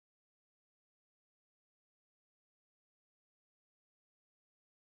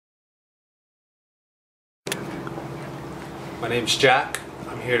My name's Jack.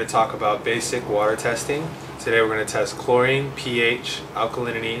 I'm here to talk about basic water testing. Today we're going to test chlorine, pH,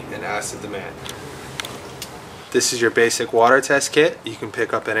 alkalinity, and acid demand. This is your basic water test kit. You can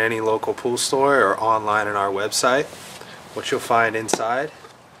pick up at any local pool store or online on our website. What you'll find inside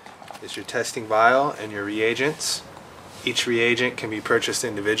is your testing vial and your reagents. Each reagent can be purchased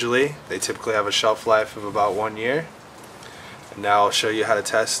individually. They typically have a shelf life of about 1 year. And now I'll show you how to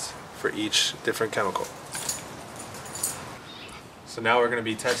test for each different chemical. So now we're going to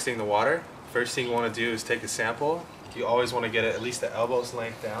be testing the water. First thing you want to do is take a sample. You always want to get it at least the elbow's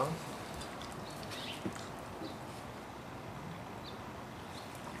length down.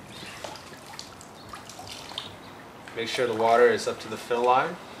 Make sure the water is up to the fill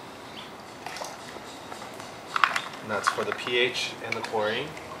line. And that's for the pH and the chlorine.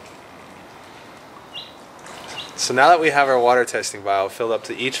 So now that we have our water testing vial filled up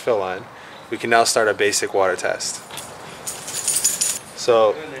to each fill line, we can now start a basic water test.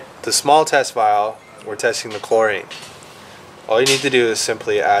 So the small test vial, we're testing the chlorine. All you need to do is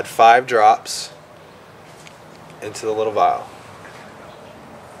simply add 5 drops into the little vial.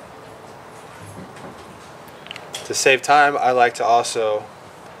 To save time, I like to also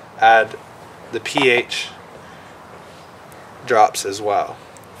add the pH drops as well.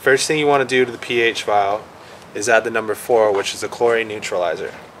 First thing you want to do to the pH vial is add the number 4, which is a chlorine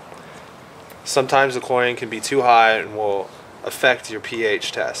neutralizer. Sometimes the chlorine can be too high and will affect your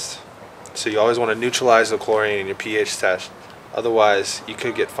pH test. So you always want to neutralize the chlorine in your pH test, otherwise you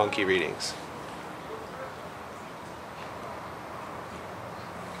could get funky readings.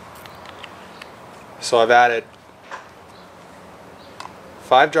 So I've added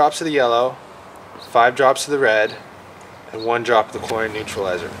 5 drops of the yellow, 5 drops of the red, and 1 drop of the chlorine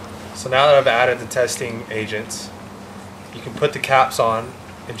neutralizer. So now that I've added the testing agents, you can put the caps on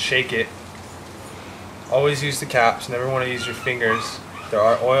and shake it. Always use the caps, never want to use your fingers. There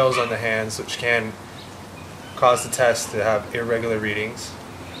are oils on the hands which can cause the test to have irregular readings.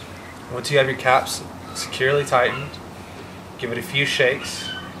 Once you have your caps securely tightened, give it a few shakes.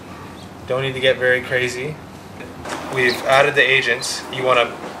 Don't need to get very crazy. We've added the agents. You want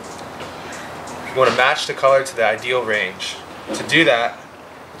to match the color to the ideal range. To do that,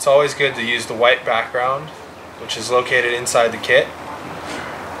 it's always good to use the white background, which is located inside the kit.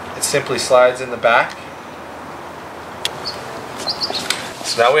 It simply slides in the back.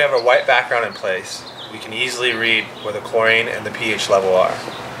 So now we have our white background in place. We can easily read where the chlorine and the pH level are.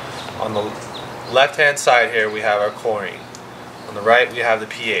 On the left hand side here we have our chlorine. On the right we have the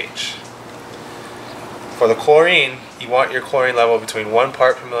pH. For the chlorine, you want your chlorine level between 1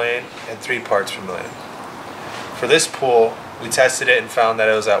 part per million and 3 parts per million. For this pool, we tested it and found that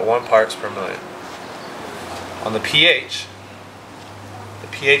it was at 1 parts per million. On the pH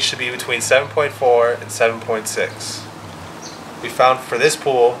should be between 7.4 and 7.6. We found for this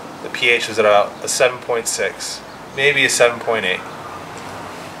pool, the pH was at about a 7.6, maybe a 7.8.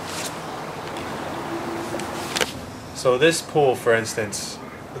 So this pool, for instance,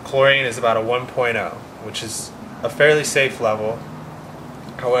 the chlorine is about a 1.0, which is a fairly safe level.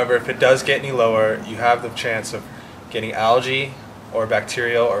 However, if it does get any lower, you have the chance of getting algae or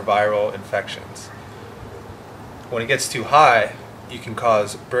bacterial or viral infections. When it gets too high, you can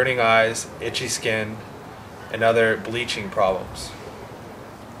cause burning eyes, itchy skin, and other bleaching problems.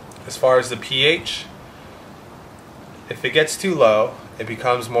 As far as the pH, if it gets too low, it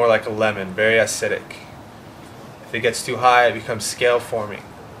becomes more like a lemon, very acidic. If it gets too high, it becomes scale forming,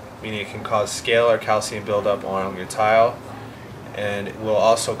 meaning it can cause scale or calcium buildup on your tile, and it will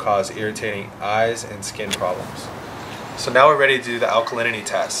also cause irritating eyes and skin problems. So now we're ready to do the alkalinity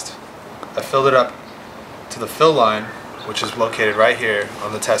test. I filled it up to the fill line, which is located right here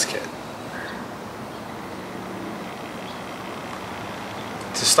on the test kit.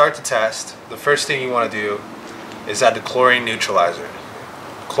 To start the test, the first thing you want to do is add the chlorine neutralizer.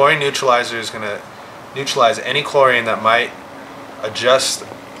 Chlorine neutralizer is going to neutralize any chlorine that might adjust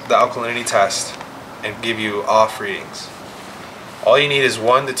the alkalinity test and give you off readings. All you need is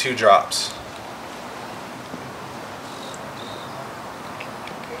 1 to 2 drops.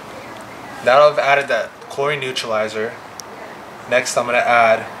 Now that I've added that chlorine neutralizer, next I'm going to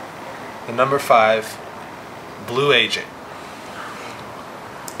add the number 5 blue agent.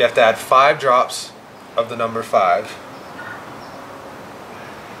 You have to add 5 drops of the number 5.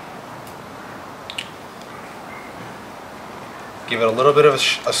 Give it a little bit of a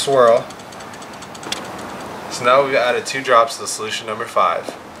swirl. So now we've added 2 drops of the solution number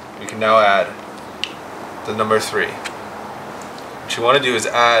 5. We can now add the number 3. What you want to do is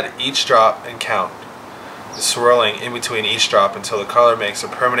add each drop and count the swirling in between each drop until the color makes a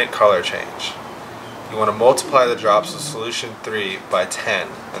permanent color change. you want to multiply the drops of solution 3 by 10,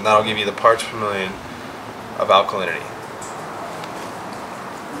 and that'll give you the parts per million of alkalinity.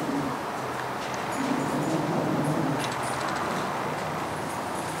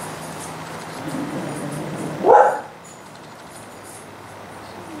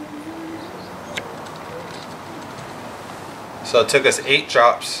 So it took us 8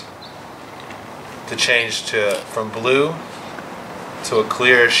 drops to change from blue to a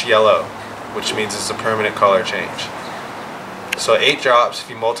clearish yellow, which means it's a permanent color change. So 8 drops, if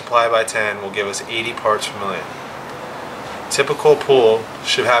you multiply by 10, will give us 80 parts per million. Typical pool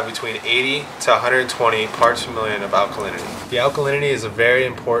should have between 80 to 120 parts per million of alkalinity. The alkalinity is a very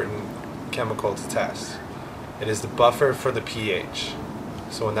important chemical to test. It is the buffer for the pH.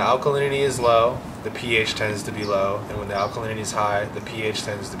 So when the alkalinity is low, the pH tends to be low, and when the alkalinity is high, the pH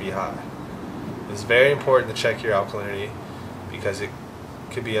tends to be high. It's very important to check your alkalinity because it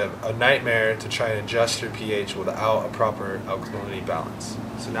could be a nightmare to try and adjust your pH without a proper alkalinity balance.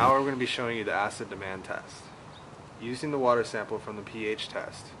 So now we're going to be showing you the acid demand test. Using the water sample from the pH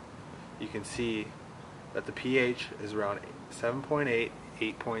test, you can see that the pH is around 7.8,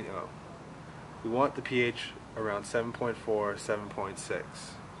 8.0. We want the pH around 7.4, 7.6.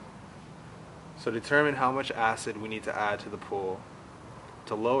 So determine how much acid we need to add to the pool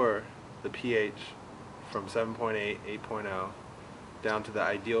to lower the pH from 7.8, 8.0 down to the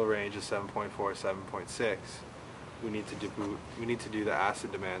ideal range of 7.4, 7.6. We need to do the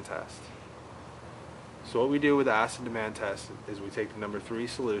acid demand test. So what we do with the acid demand test is we take the number 3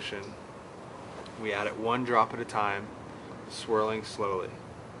 solution, we add it 1 drop at a time, swirling slowly.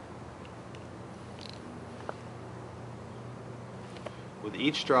 With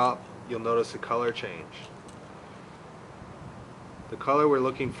each drop, you'll notice a color change. The color we're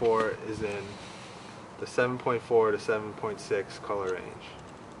looking for is in the 7.4 to 7.6 color range.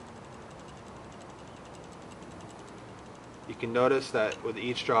 You can notice that with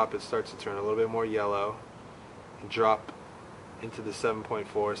each drop it starts to turn a little bit more yellow and drop into the 7.4,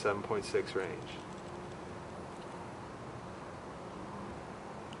 7.6 range.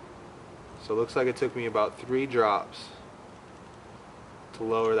 So it looks like it took me about 3 drops to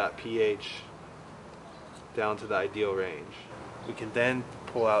lower that pH down to the ideal range. We can then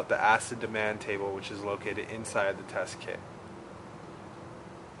pull out the acid demand table, which is located inside the test kit.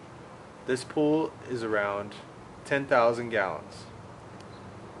 This pool is around 10,000 gallons.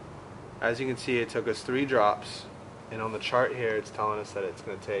 As you can see, it took us 3 drops, and on the chart here it's telling us that it's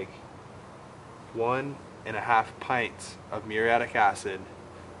going to take 1.5 pints of muriatic acid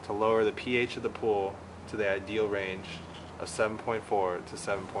to lower the pH of the pool to the ideal range of 7.4 to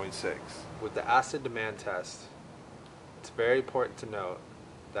 7.6. With the acid demand test, it's very important to note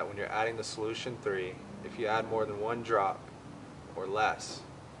that when you're adding the solution 3, if you add more than 1 drop or less,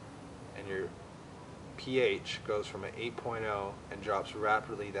 and your pH goes from an 8.0 and drops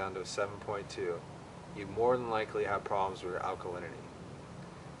rapidly down to a 7.2, you more than likely have problems with your alkalinity.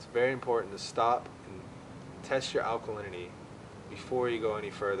 It's very important to stop and test your alkalinity before you go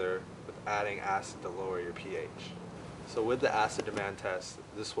any further with adding acid to lower your pH. So with the acid demand test,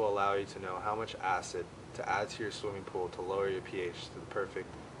 this will allow you to know how much acid to add to your swimming pool to lower your pH to the perfect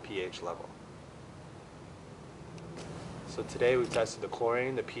pH level. So today we've tested the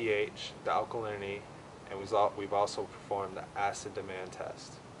chlorine, the pH, the alkalinity, and we've also performed the acid demand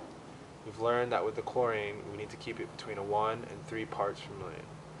test. We've learned that with the chlorine, we need to keep it between a 1 and 3 parts per million.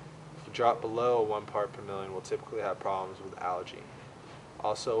 If we drop below a 1 part per million, we'll typically have problems with algae.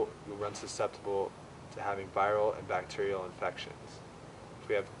 Also, you'll run susceptible to having viral and bacterial infections. If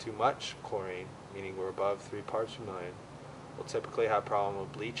we have too much chlorine, meaning we're above 3 parts per million, we'll typically have problem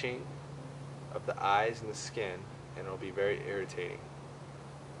with bleaching of the eyes and the skin, and it'll be very irritating.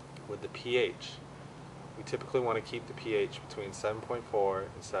 With the pH, we typically want to keep the pH between 7.4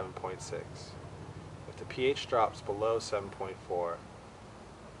 and 7.6. If the pH drops below 7.4,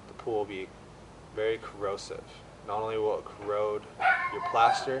 the pool will be very corrosive. Not only will it corrode your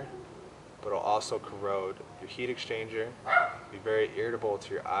plaster, but it'll also corrode your heat exchanger, be very irritable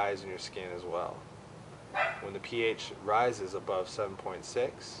to your eyes and your skin as well. When the pH rises above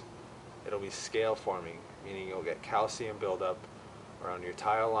 7.6, it'll be scale forming, meaning you'll get calcium buildup around your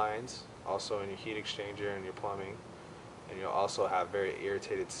tile lines, also in your heat exchanger and your plumbing, and you'll also have very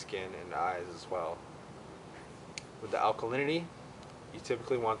irritated skin and eyes as well. With the alkalinity, you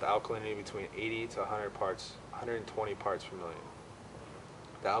typically want the alkalinity between 80 to 120 parts per million.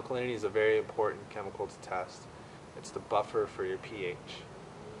 The alkalinity is a very important chemical to test. It's the buffer for your pH.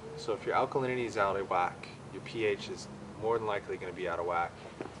 So if your alkalinity is out of whack, your pH is more than likely going to be out of whack,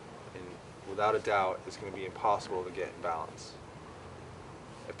 and without a doubt it's going to be impossible to get in balance.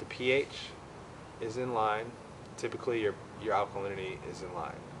 If the pH is in line, typically your alkalinity is in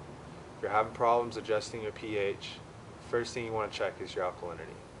line. If you're having problems adjusting your pH, first thing you want to check is your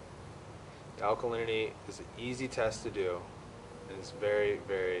alkalinity. The alkalinity is an easy test to do, and it's a very,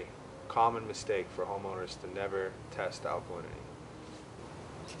 very common mistake for homeowners to never test alkalinity.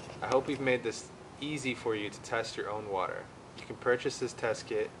 I hope we've made this easy for you to test your own water. You can purchase this test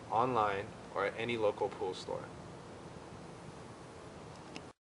kit online or at any local pool store.